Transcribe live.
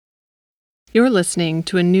You're listening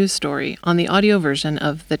to a news story on the audio version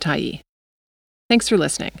of The Tyee. Thanks for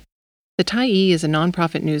listening. The Tyee is a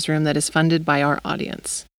nonprofit newsroom that is funded by our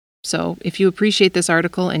audience. So, if you appreciate this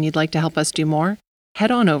article and you'd like to help us do more,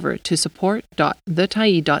 head on over to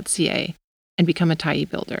support.thetyee.ca and become a Tyee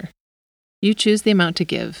builder. You choose the amount to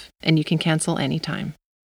give, and you can cancel anytime.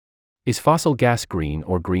 Is fossil gas green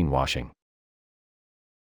or greenwashing?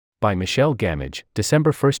 By Michelle Gamage,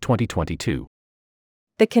 December 1, 2022.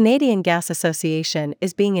 The Canadian Gas Association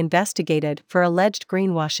is being investigated for alleged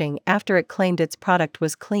greenwashing after it claimed its product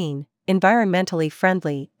was clean, environmentally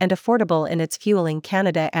friendly, and affordable in its Fueling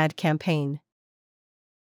Canada ad campaign.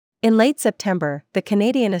 In late September, the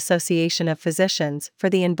Canadian Association of Physicians for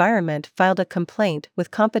the Environment filed a complaint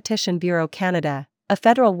with Competition Bureau Canada, a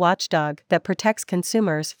federal watchdog that protects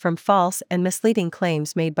consumers from false and misleading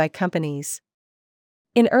claims made by companies.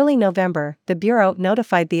 In early November, the Bureau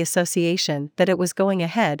notified the association that it was going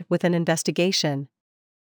ahead with an investigation.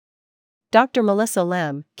 Dr. Melissa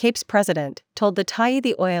Lem, CAPE's president, told the Tyee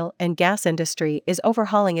the oil and gas industry is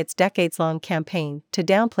overhauling its decades-long campaign to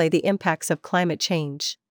downplay the impacts of climate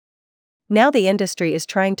change. Now the industry is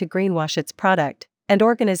trying to greenwash its product, and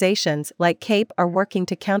organizations like CAPE are working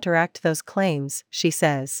to counteract those claims, she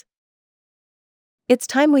says. It's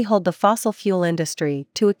time we hold the fossil fuel industry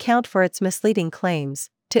to account for its misleading claims,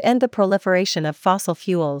 to end the proliferation of fossil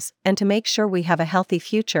fuels, and to make sure we have a healthy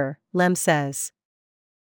future, Lem says.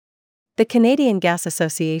 The Canadian Gas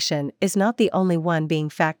Association is not the only one being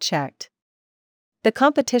fact-checked. The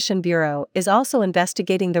Competition Bureau is also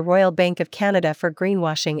investigating the Royal Bank of Canada for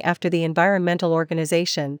greenwashing after the environmental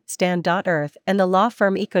organization Stand.Earth and the law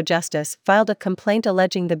firm EcoJustice filed a complaint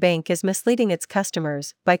alleging the bank is misleading its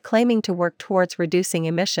customers by claiming to work towards reducing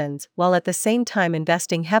emissions while at the same time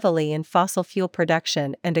investing heavily in fossil fuel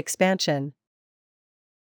production and expansion.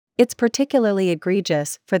 It's particularly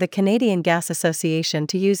egregious for the Canadian Gas Association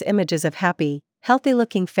to use images of happy,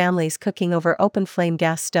 healthy-looking families cooking over open-flame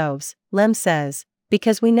gas stoves, Lem says,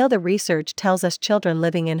 because we know the research tells us children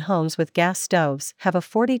living in homes with gas stoves have a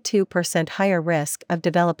 42% higher risk of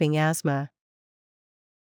developing asthma.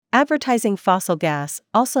 Advertising fossil gas,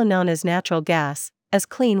 also known as natural gas, as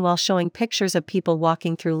clean while showing pictures of people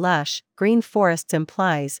walking through lush, green forests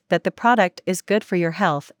implies that the product is good for your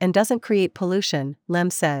health and doesn't create pollution, Lem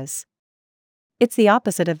says. It's the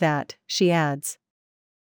opposite of that, she adds.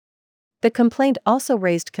 The complaint also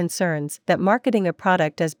raised concerns that marketing a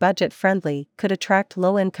product as budget-friendly could attract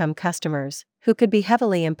low-income customers, who could be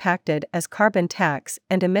heavily impacted as carbon tax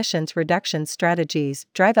and emissions reduction strategies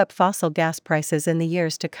drive up fossil gas prices in the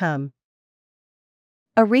years to come.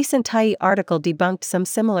 A recent Tyee article debunked some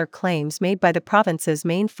similar claims made by the province's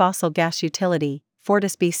main fossil gas utility,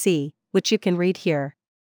 FortisBC, which you can read here.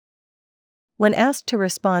 When asked to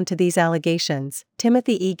respond to these allegations,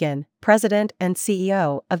 Timothy Egan, president and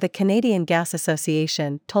CEO of the Canadian Gas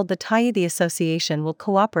Association, told the Tyee the association will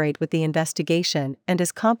cooperate with the investigation and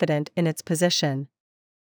is confident in its position.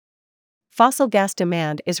 Fossil gas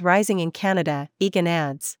demand is rising in Canada, Egan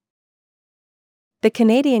adds. The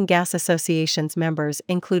Canadian Gas Association's members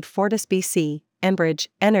include FortisBC, Enbridge,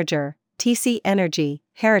 Energer, TC Energy,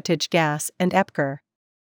 Heritage Gas and EPCOR.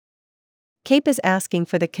 CAPE is asking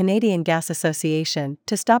for the Canadian Gas Association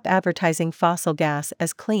to stop advertising fossil gas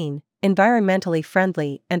as clean, environmentally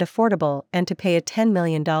friendly and affordable and to pay a $10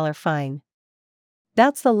 million fine.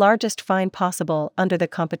 That's the largest fine possible under the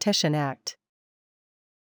Competition Act.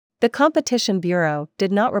 The Competition Bureau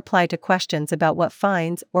did not reply to questions about what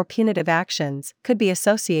fines or punitive actions could be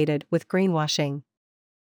associated with greenwashing.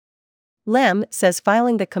 Lem says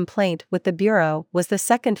filing the complaint with the Bureau was the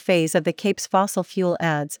second phase of the CAPE's fossil fuel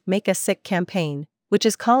ads Make Us Sick campaign, which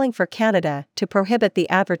is calling for Canada to prohibit the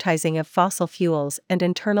advertising of fossil fuels and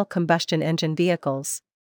internal combustion engine vehicles.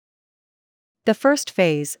 The first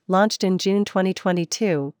phase, launched in June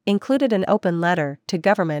 2022, included an open letter to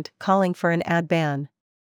government calling for an ad ban.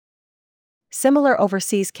 Similar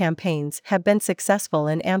overseas campaigns have been successful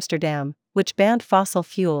in Amsterdam, which banned fossil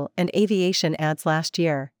fuel and aviation ads last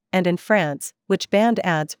year, and in France, which banned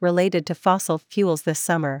ads related to fossil fuels this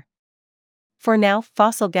summer. For now,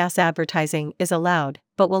 fossil gas advertising is allowed,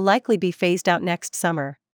 but will likely be phased out next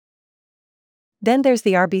summer. Then there's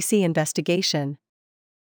the RBC investigation.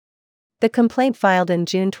 The complaint filed in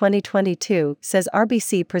June 2022 says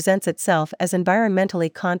RBC presents itself as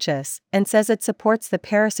environmentally conscious and says it supports the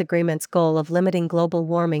Paris Agreement's goal of limiting global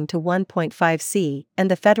warming to 1.5 C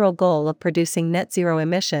and the federal goal of producing net zero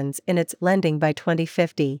emissions in its lending by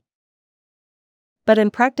 2050. But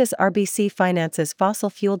in practice, RBC finances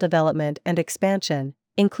fossil fuel development and expansion,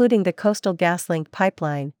 including the Coastal GasLink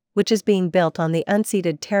pipeline, which is being built on the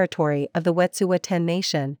unceded territory of the Wet'suwet'en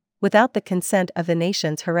Nation, without the consent of the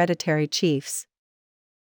nation's hereditary chiefs.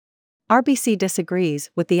 RBC disagrees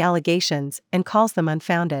with the allegations and calls them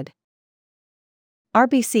unfounded.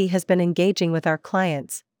 RBC has been engaging with our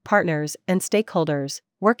clients, partners, and stakeholders,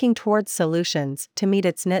 working towards solutions to meet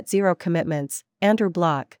its net zero commitments, Andrew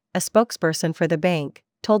Block, a spokesperson for the bank,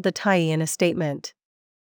 told the TAI in a statement.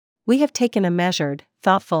 We have taken a measured,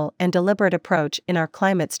 thoughtful, and deliberate approach in our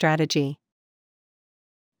climate strategy.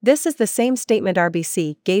 This is the same statement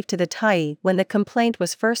RBC gave to the TAI when the complaint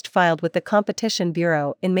was first filed with the Competition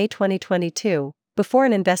Bureau in May 2022, before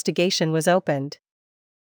an investigation was opened.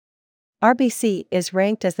 RBC is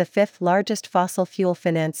ranked as the fifth largest fossil fuel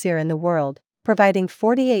financier in the world, providing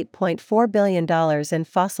 $48.4 billion in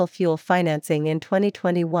fossil fuel financing in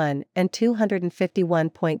 2021 and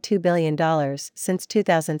 $251.2 billion since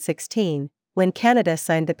 2016, when Canada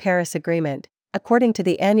signed the Paris Agreement, according to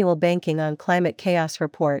the annual Banking on Climate Chaos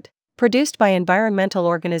report, produced by environmental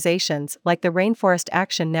organizations like the Rainforest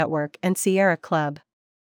Action Network and Sierra Club.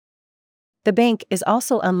 The bank is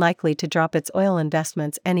also unlikely to drop its oil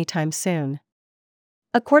investments anytime soon.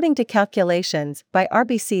 According to calculations by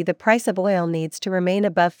RBC, the price of oil needs to remain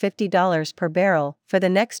above $50 per barrel for the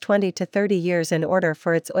next 20 to 30 years in order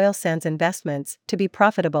for its oil sands investments to be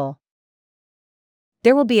profitable.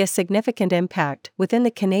 There will be a significant impact within the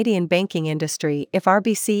Canadian banking industry if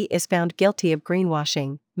RBC is found guilty of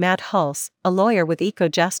greenwashing, Matt Hulse, a lawyer with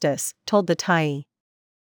EcoJustice, told the TAI.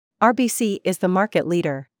 RBC is the market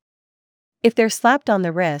leader. If they're slapped on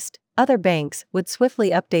the wrist, other banks would swiftly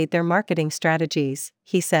update their marketing strategies,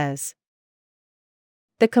 he says.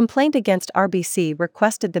 The complaint against RBC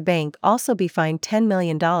requested the bank also be fined $10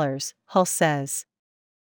 million, Hulse says.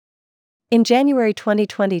 In January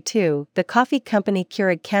 2022, the coffee company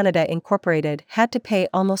Keurig Canada Incorporated had to pay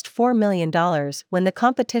almost $4 million when the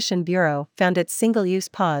Competition Bureau found its single-use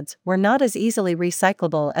pods were not as easily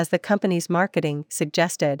recyclable as the company's marketing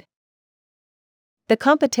suggested. The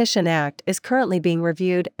Competition Act is currently being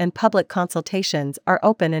reviewed and public consultations are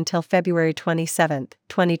open until February 27,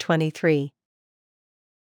 2023.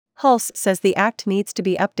 Hulse says the act needs to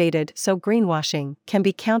be updated so greenwashing can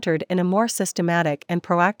be countered in a more systematic and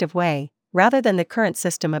proactive way, rather than the current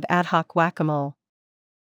system of ad hoc whack-a-mole.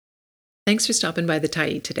 Thanks for stopping by the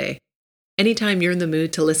TAI today. Anytime you're in the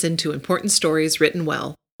mood to listen to important stories written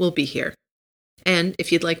well, we'll be here. And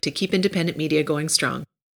if you'd like to keep independent media going strong,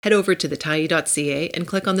 head over to thetai.ca and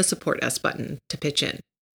click on the Support Us button to pitch in.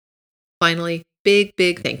 Finally, big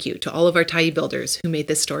thank you to all of our TAI builders who made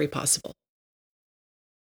this story possible.